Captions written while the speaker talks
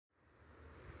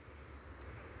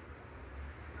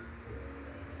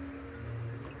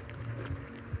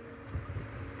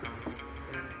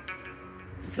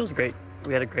feels great.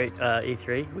 We had a great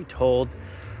E3. We told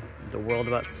the world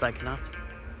about Psychonauts.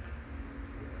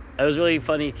 It was really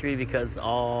fun E3 because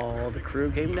all the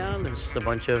crew came down. There was just a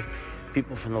bunch of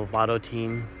people from the Lovato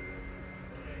team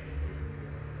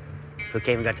who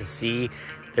came and got to see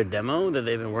their demo that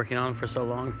they've been working on for so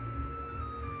long.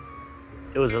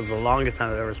 It was the longest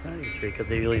time I've ever spent at E3 because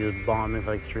they usually just bomb me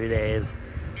for like 3 days,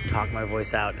 talk my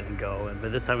voice out, and go.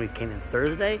 But this time we came in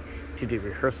Thursday to do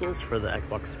rehearsals for the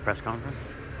Xbox press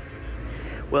conference.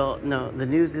 Well, no, the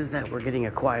news is that we're getting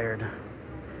acquired.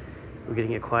 We're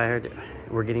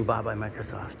getting bought by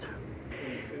Microsoft.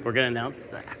 We're gonna announce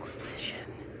the acquisition.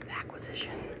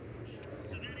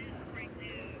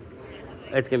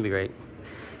 It's gonna be great.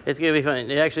 It's gonna be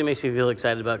fun. It actually makes me feel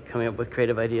excited about coming up with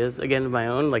creative ideas. Again, of my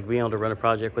own, like being able to run a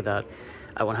project without,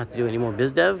 I won't have to do any more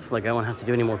biz dev. Like I won't have to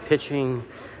do any more pitching.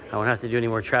 I won't have to do any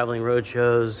more traveling road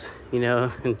shows, you know,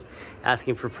 and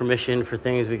asking for permission for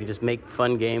things. We could just make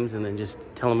fun games and then just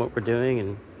tell them what we're doing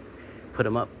and put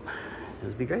them up. It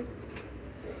would be great.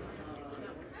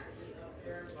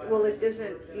 Well, it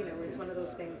doesn't, you know, it's one of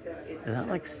those things that it's... Is that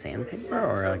like sandpaper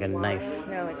or like a knife?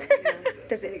 No, it's...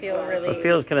 does it feel really... It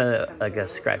feels kind of like a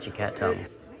scratchy cat tongue.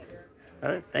 All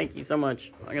right, thank you so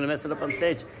much. I'm going to mess it up on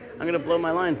stage. I'm going to blow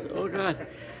my lines. Oh, God.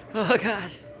 Oh,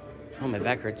 God. Oh, my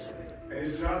back hurts.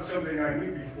 It's not something I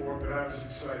knew before, but I was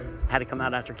excited. Had to come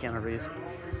out after Keanu Reeves.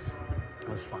 It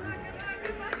was fun.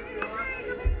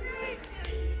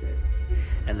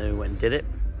 And then we went and did it.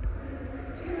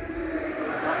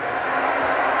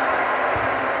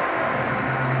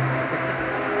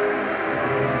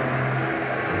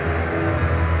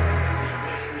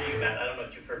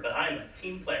 But I'm a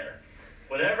team player.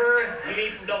 Whatever you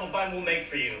need from Double Fine, we'll make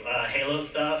for you. Halo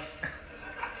stuff,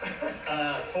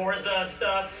 Forza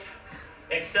stuff,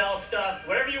 Excel stuff,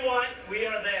 whatever you want, we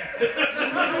are there.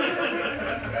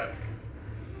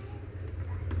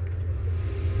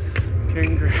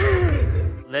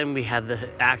 Then we had the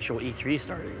actual E3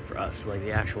 starting for us, like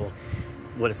the actual,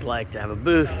 what it's like to have a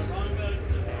booth.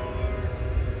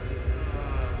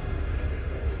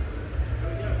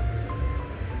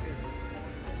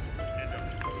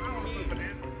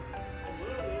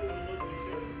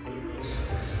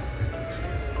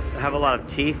 Have a lot of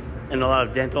teeth and a lot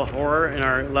of dental horror in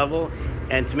our level,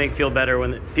 and to make people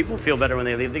feel better when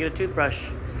they leave, they get a toothbrush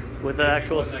with an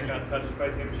actual. That got touched by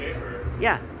Tim Schafer.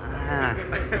 Yeah.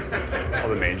 All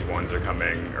the mange ones are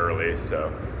coming early,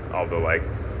 so all the like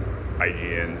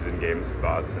IGNs and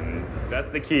GameSpots, and that's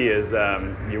the key. Is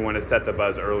you want to set the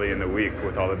buzz early in the week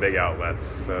with all the big outlets,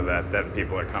 so that then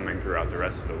people are coming throughout the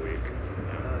rest of the week.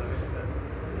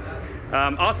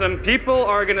 Awesome. People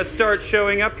are going to start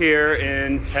showing up here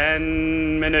in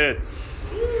 10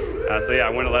 minutes. So yeah, I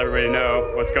want to let everybody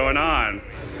know what's going on.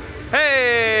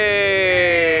 Hey!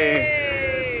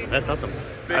 That's awesome.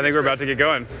 I think we're about to get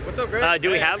going. What's up, Greg?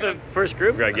 Do we have the first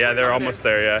group? Greg, yeah, they're almost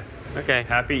there, yeah. Okay.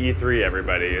 Happy E3,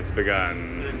 everybody. It's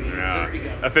begun. Yeah.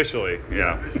 Officially,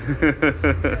 yeah.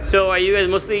 So are you guys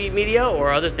mostly media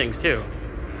or other things too?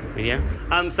 Media?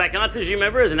 Psychonauts, as you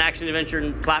remember, is an action-adventure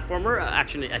platformer.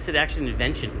 I said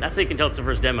action-invention. That's how you can tell it's the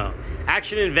first demo.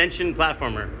 Action-invention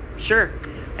platformer. Sure.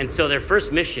 And so their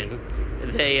first mission,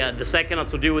 the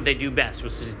Psychonauts will do what they do best,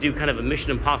 which is do kind of a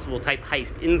Mission Impossible type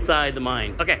heist inside the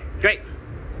mine. Okay, great.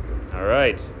 All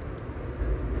right.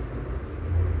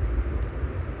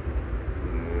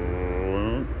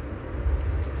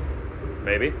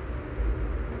 Maybe.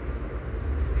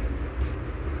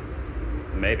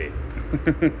 Maybe.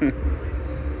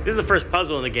 This is the first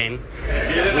puzzle in the game.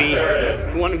 We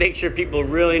want to make sure people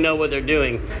really know what they're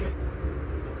doing.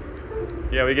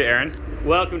 Yeah, we get Aaron.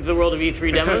 Welcome to the world of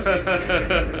E3 demos.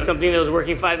 Something that was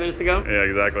working 5 minutes ago. Yeah,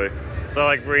 exactly. So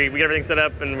like we get everything set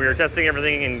up and we were testing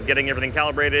everything and getting everything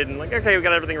calibrated and like, okay, we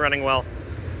got everything running well.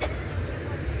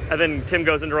 And then Tim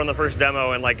goes in to run the first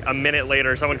demo and like a minute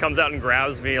later, someone comes out and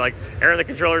grabs me like, Aaron, the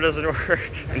controller doesn't work.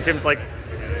 And Tim's like,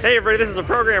 hey everybody, this is a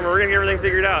programmer, we're gonna get everything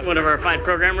figured out. One of our fine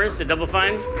programmers at Double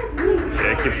Fine.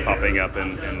 Yeah, it keeps popping up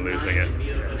and losing it. Do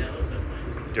you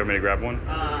want me to grab one?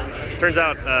 Turns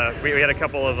out we had a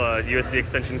couple of USB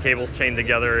extension cables chained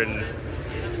together and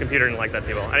the computer didn't like that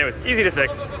too well. Anyways, easy to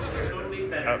fix.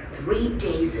 3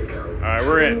 days ago, all right,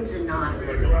 we're in.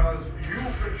 Because you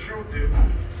could shoot it.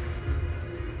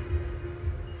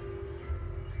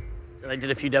 I did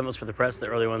a few demos for the press. The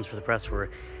early ones for the press were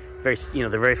very, they're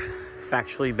very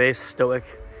factually based, stoic,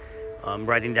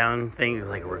 writing down things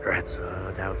like regrets,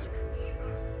 doubts.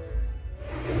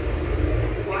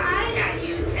 Why are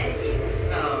you taking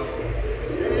so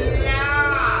long?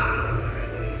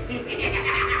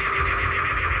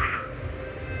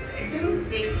 I don't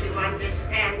think you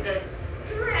understand the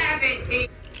gravity.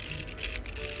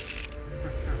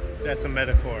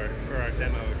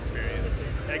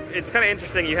 it's kind of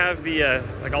interesting. You have the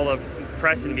like all the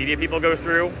press and media people go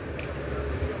through,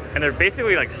 and they're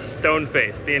basically like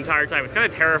stone-faced the entire time. It's kind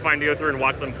of terrifying to go through and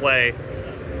watch them play.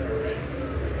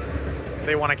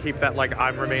 They want to keep that like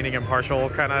I'm remaining impartial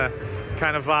kind of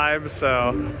vibe.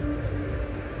 So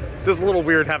this is a little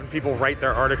weird having people write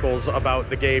their articles about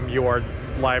the game you are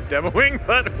live demoing,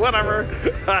 but whatever.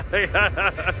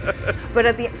 But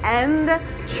at the end,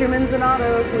 Truman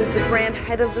Zanotto, who's the grand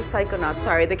head of the Psychonauts,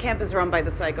 sorry, the camp is run by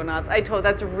the Psychonauts.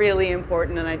 That's really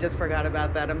important, and I just forgot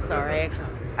about that. I'm sorry.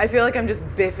 I feel like I'm just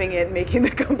biffing it, making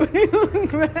the company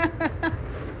look bad.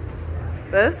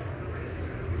 This?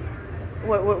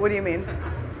 What do you mean?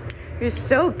 You're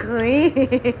so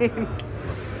clean.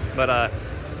 But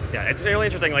yeah, it's really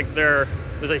interesting. Like there's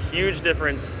a huge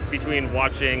difference between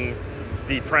watching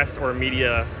the press or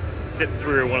media sit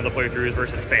through one of the playthroughs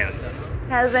versus fans.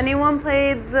 Has anyone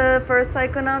played the first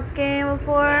Psychonauts game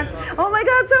before? Oh my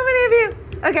God, so many of you.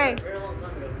 Okay.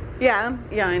 Yeah,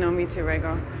 I know, me too, right,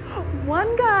 girl?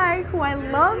 One guy who I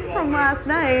loved from last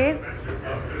night,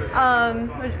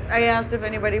 I asked if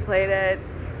anybody played it,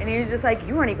 and he was just like,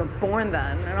 you weren't even born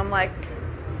then. And I'm like,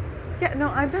 yeah, no,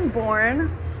 I've been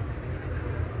born.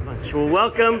 Well,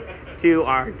 welcome to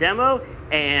our demo,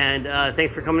 and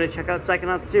thanks for coming to check out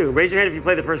Psychonauts 2. Raise your hand if you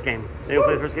played the first game. Anyone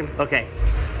play the first game? Okay.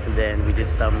 And then we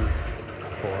did some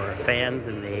for fans,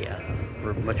 and they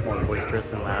were much more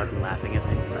boisterous and loud and laughing at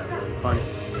things, and that was really fun.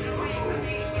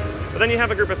 But then you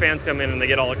have a group of fans come in and they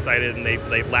get all excited and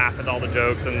they laugh at all the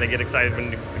jokes and they get excited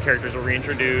when the characters are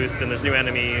reintroduced and there's new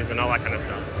enemies and all that kind of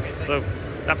stuff. So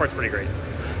that part's pretty great.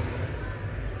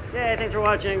 Yeah, thanks for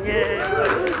watching. Yay!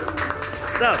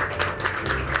 So,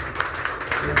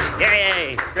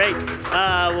 yay! Great.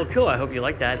 Well, cool. I hope you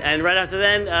like that. And right after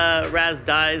then, Raz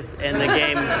dies and the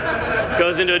game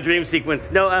goes into a dream sequence.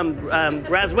 No,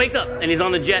 Raz wakes up and he's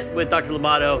on the jet with Dr.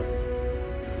 Lobato.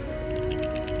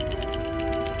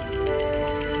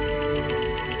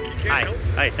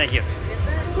 Hi, thank you.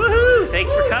 Woohoo!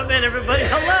 Thanks for coming, everybody.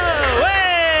 Hello!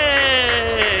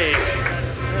 Hey!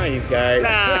 Hi, you guys.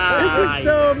 This is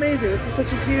so amazing. This is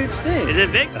such a huge thing. Is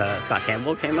it big? Scott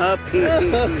Campbell came up. What?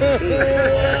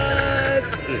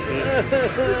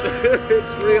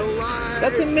 It's real life.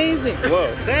 That's amazing.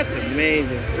 Whoa, that's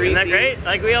amazing. 3D. Isn't that great?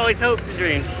 Like we always hoped and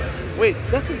dreamed. Wait,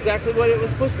 that's exactly what it was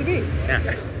supposed to be. Yeah.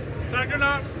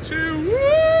 Psychonauts 2,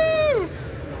 woo!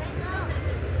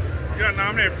 You got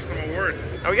nominated for some awards.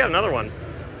 Oh, we got another one.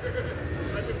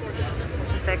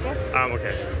 Pretzel?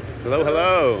 Okay. Hello,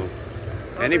 hello.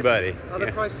 Anybody?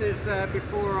 Other prices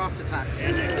before or after tax?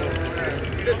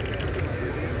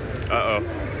 Uh-oh.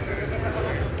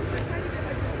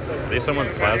 Are these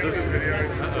someone's classes?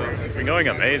 It's been going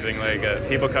amazing. Like,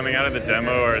 people coming out of the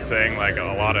demo are saying, like,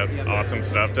 a lot of awesome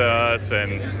stuff to us,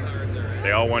 and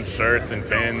they all want shirts and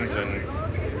pins, and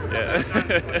yeah.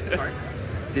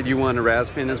 Did you want a Raz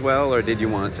pin as well, or did you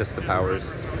want just the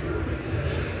powers?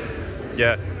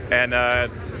 Yeah, and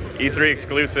E3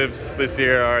 exclusives this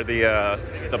year are the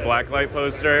blacklight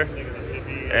poster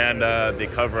and the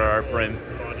cover art print.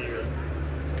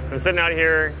 I'm sitting out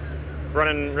here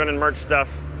running merch stuff,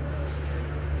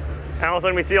 and all of a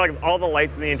sudden we see like all the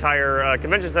lights in the entire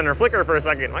convention center flicker for a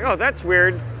second. I'm like, oh, that's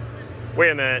weird.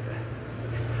 Wait a minute.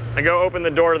 I go open the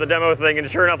door to the demo thing, and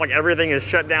sure enough, like everything is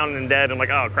shut down and dead. I'm like,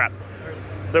 oh crap.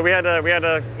 So we had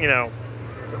to, you know,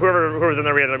 who was in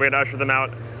there, we had to usher them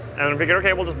out. And then we figured,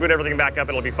 okay, we'll just boot everything back up,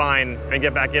 it'll be fine, and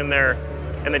get back in there.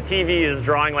 And the TV is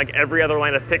drawing like every other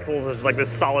line of pixels is like this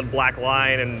solid black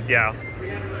line, and yeah.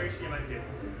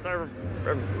 So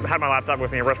I had my laptop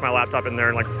with me, I rushed my laptop in there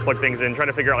and like plug things in, trying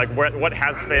to figure out like what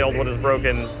has failed, what is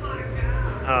broken.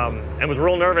 And was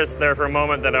real nervous there for a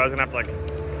moment that I was gonna have to like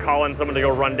call in someone to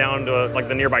go run down to like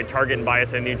the nearby Target and buy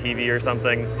us a new TV or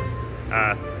something.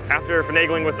 After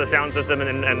finagling with the sound system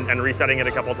and resetting it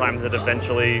a couple times, it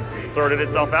eventually sorted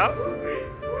itself out.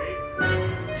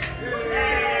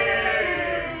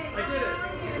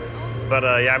 But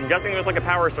yeah, I'm guessing it was like a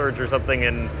power surge or something,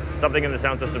 and something in the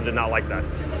sound system did not like that.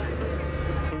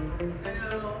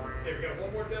 Okay, we got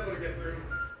one more demo to get through.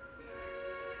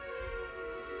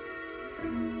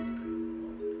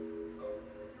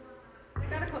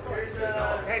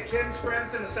 Hey, Jim's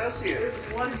friends and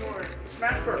associates. One more.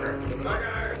 Smash Burger.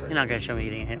 You're not gonna show me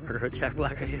eating a hamburger with Jack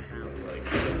Black, are you?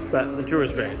 But the tour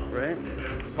is great, right?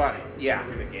 Fun. Yeah.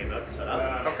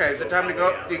 Okay, is it time to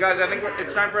go? You guys, I think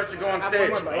it's time for us to go on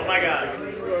stage. Oh my God.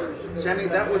 Sammy,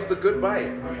 that was the good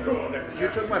bite. You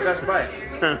took my best bite.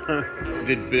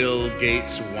 Did Bill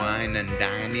Gates wine and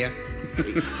dine you?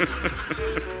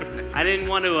 I didn't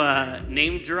want to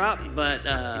name drop, but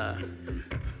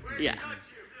yeah,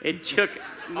 it took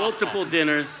multiple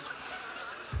dinners.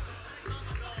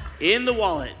 in the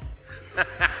wallet.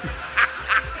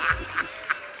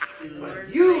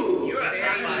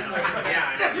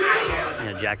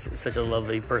 Jack's such a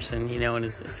lovely person, you know, and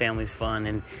his family's fun,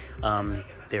 and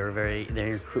they're very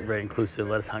inclusive.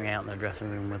 Let us hang out in their dressing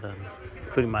room with them,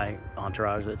 including my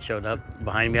entourage that showed up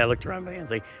behind me. I looked around me and was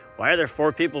like, "Why are there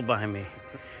 4 people behind me?"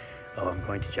 Oh, I'm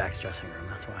going to Jack's dressing room.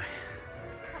 That's why.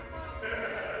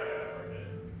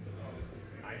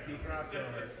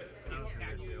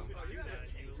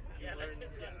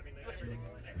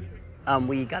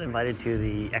 We got invited to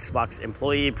the Xbox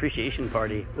Employee Appreciation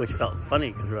Party, which felt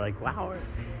funny because we're like, wow, we're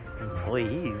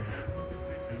employees.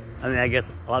 I mean, I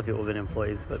guess a lot of people have been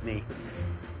employees but me.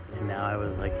 And now I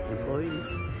was like,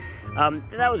 employees.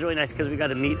 That was really nice because we got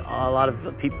to meet a lot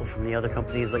of people from the other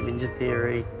companies like Ninja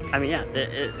Theory. I mean, yeah,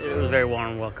 it was very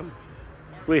warm and welcome.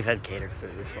 We've had catered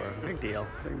food before. Big deal,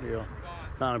 big deal.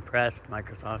 Not impressed,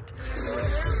 Microsoft.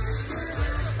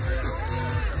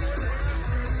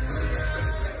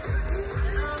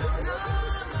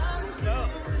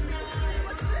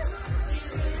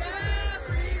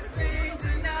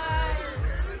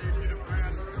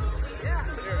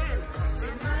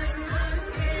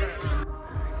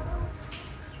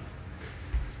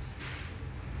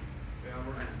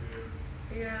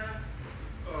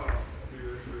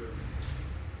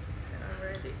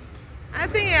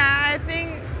 I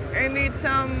think I need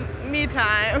some me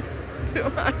time.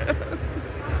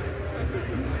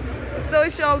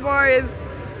 Social bar is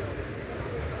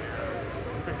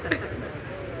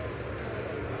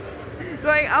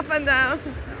going up and down.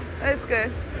 That's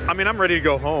good. I mean, I'm ready to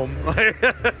go home.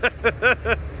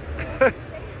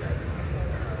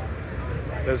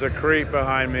 There's a creep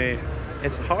behind me.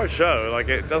 It's a hard show. Like,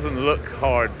 it doesn't look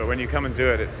hard, but when you come and do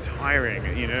it, it's tiring.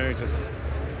 You know, just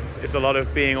it's a lot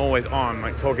of being always on,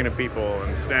 like talking to people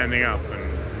and standing up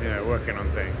and, you know, working on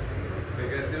things. What are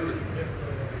you guys doing?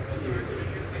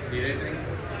 Need anything?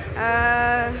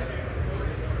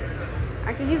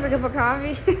 I could use a cup of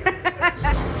coffee.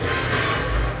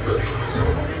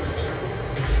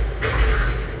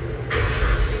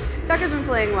 Tucker's been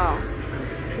playing well.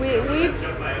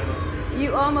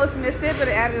 You almost missed it, but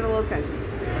it added a little tension.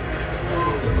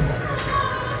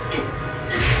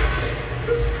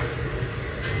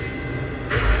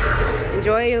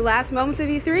 Enjoy your last moments of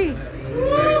E3.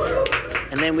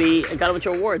 And then we got a bunch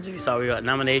of awards. If you saw, we got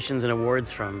nominations and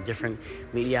awards from different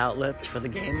media outlets for the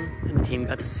game, and the team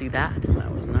got to see that, and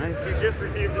that was nice. We just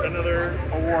received another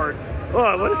award.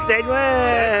 Oh, what a stage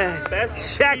win! Best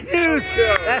Shaq News!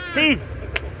 Show. Best teeth!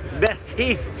 Best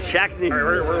teeth! Shaq News!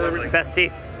 Where Best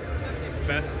teeth.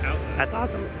 Best outlet. That's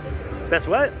awesome. Best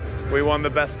what? We won the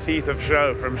best teeth of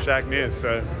show from Shaq News,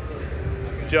 so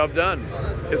job done.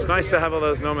 It's nice to have all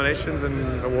those nominations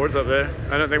and awards up there.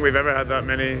 I don't think we've ever had that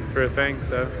many for a thing,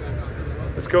 so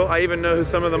it's cool. I even know who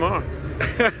some of them are.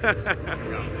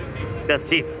 Best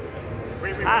teeth.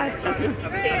 Hi.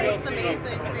 The game looks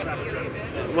amazing.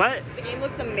 What? The game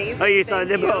looks amazing. Oh, you saw the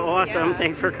Thank demo? you. Awesome. Yeah.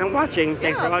 Thanks for watching.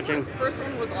 Thanks for watching. The first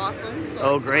one was awesome. So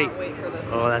Oh, I great. cannot wait for this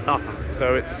Oh, one. that's awesome.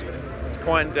 So it's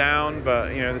quieting down,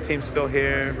 but you know, the team's still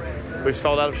here. We've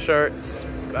sold out of shirts.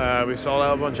 We've sold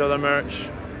out a bunch of other merch.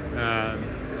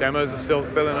 Demos are still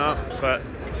filling up, but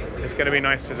it's going to be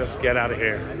nice to just get out of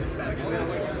here.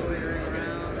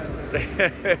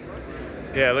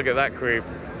 Yeah, look at that creep.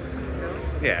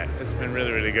 Yeah, it's been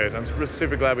really, really good. I'm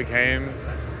super glad we came,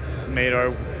 made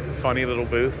our funny little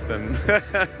booth, and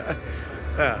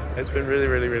yeah, it's been really,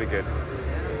 really, really good.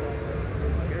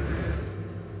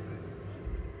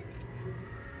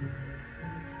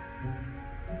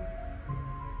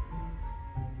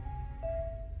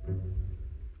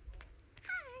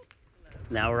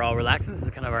 Now we're all relaxing. This is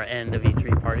kind of our end of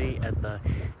E3 party at the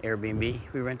Airbnb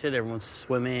we rented. Everyone's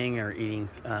swimming or eating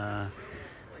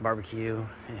barbecue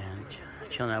and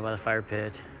chilling out by the fire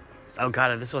pit. Oh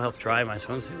God, this will help dry my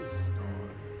swimsuit.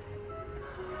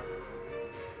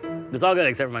 It's all good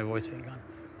except for my voice being gone.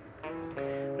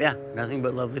 But yeah, nothing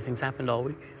but lovely things happened all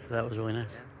week, so that was really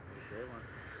nice.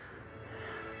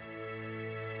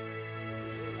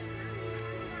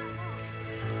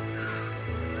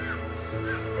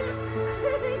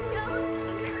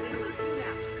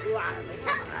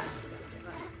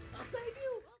 I'll save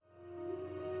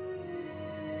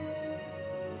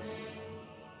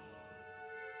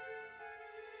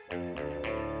you.